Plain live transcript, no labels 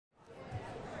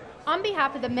On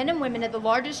behalf of the men and women of the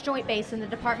largest joint base in the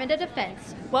Department of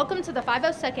Defense, welcome to the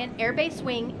 502nd Air Base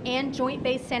Wing and Joint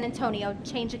Base San Antonio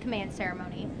Change of Command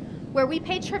Ceremony, where we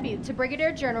pay tribute to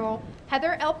Brigadier General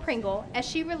Heather L. Pringle as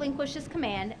she relinquishes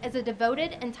command as a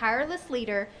devoted and tireless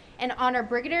leader, and honor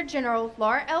Brigadier General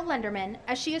Laura L. Lenderman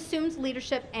as she assumes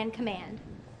leadership and command.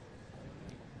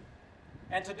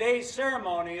 And today's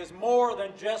ceremony is more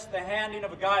than just the handing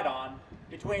of a guidon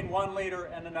between one leader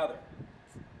and another.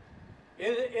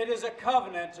 It is a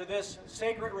covenant to this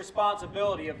sacred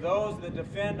responsibility of those that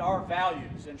defend our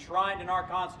values enshrined in our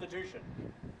Constitution.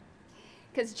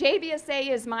 Because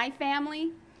JBSA is my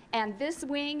family, and this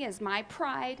wing is my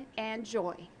pride and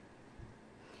joy.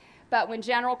 But when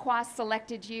General Quast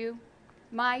selected you,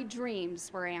 my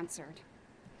dreams were answered.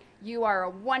 You are a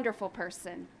wonderful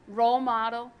person, role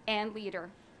model, and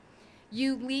leader.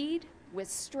 You lead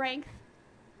with strength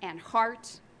and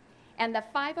heart, and the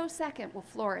 502nd will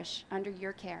flourish under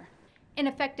your care. In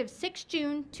effective 6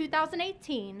 June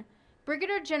 2018,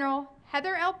 Brigadier General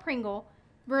Heather L. Pringle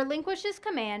relinquishes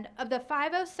command of the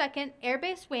 502nd Air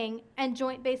Base Wing and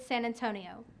Joint Base San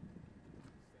Antonio.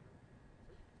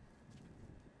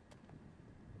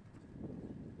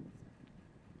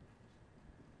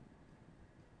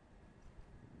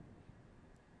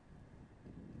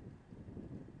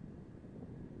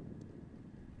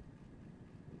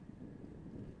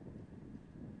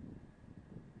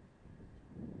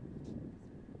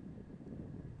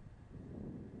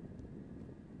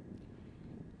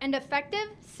 And effective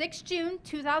 6 June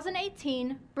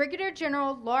 2018, Brigadier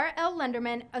General Laura L.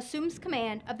 Lenderman assumes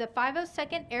command of the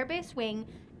 502nd Air Base Wing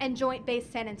and Joint Base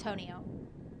San Antonio.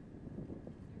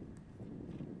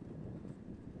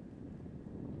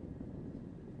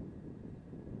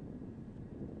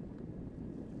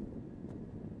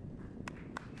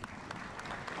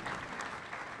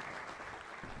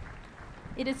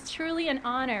 It is truly an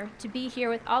honor to be here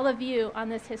with all of you on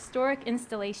this historic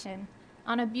installation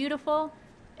on a beautiful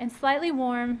and slightly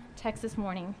warm Texas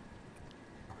morning.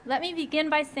 Let me begin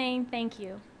by saying thank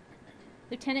you,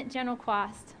 Lieutenant General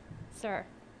Quast, sir.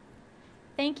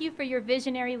 Thank you for your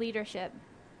visionary leadership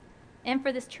and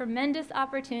for this tremendous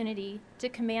opportunity to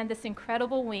command this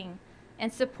incredible wing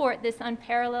and support this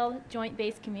unparalleled joint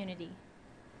base community.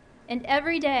 And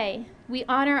every day, we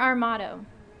honor our motto,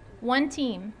 one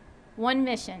team, one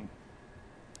mission.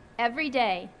 Every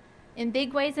day, in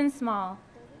big ways and small,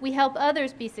 we help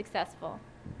others be successful.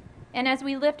 And as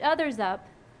we lift others up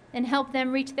and help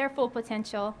them reach their full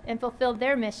potential and fulfill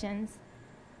their missions,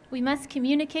 we must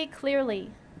communicate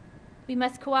clearly, we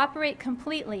must cooperate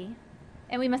completely,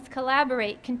 and we must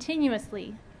collaborate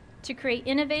continuously to create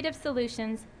innovative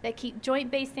solutions that keep Joint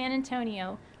Base San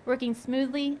Antonio working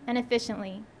smoothly and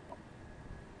efficiently.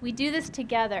 We do this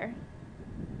together.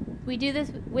 We do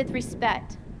this with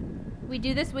respect. We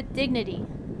do this with dignity.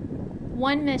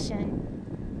 One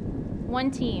mission,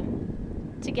 one team,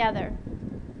 together.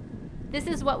 This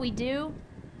is what we do,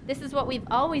 this is what we've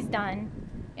always done,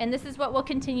 and this is what we'll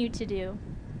continue to do.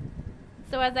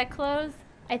 So as I close,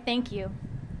 I thank you.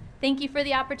 Thank you for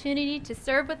the opportunity to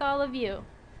serve with all of you.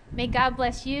 May God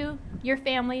bless you, your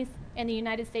families, and the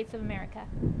United States of America.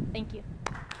 Thank you.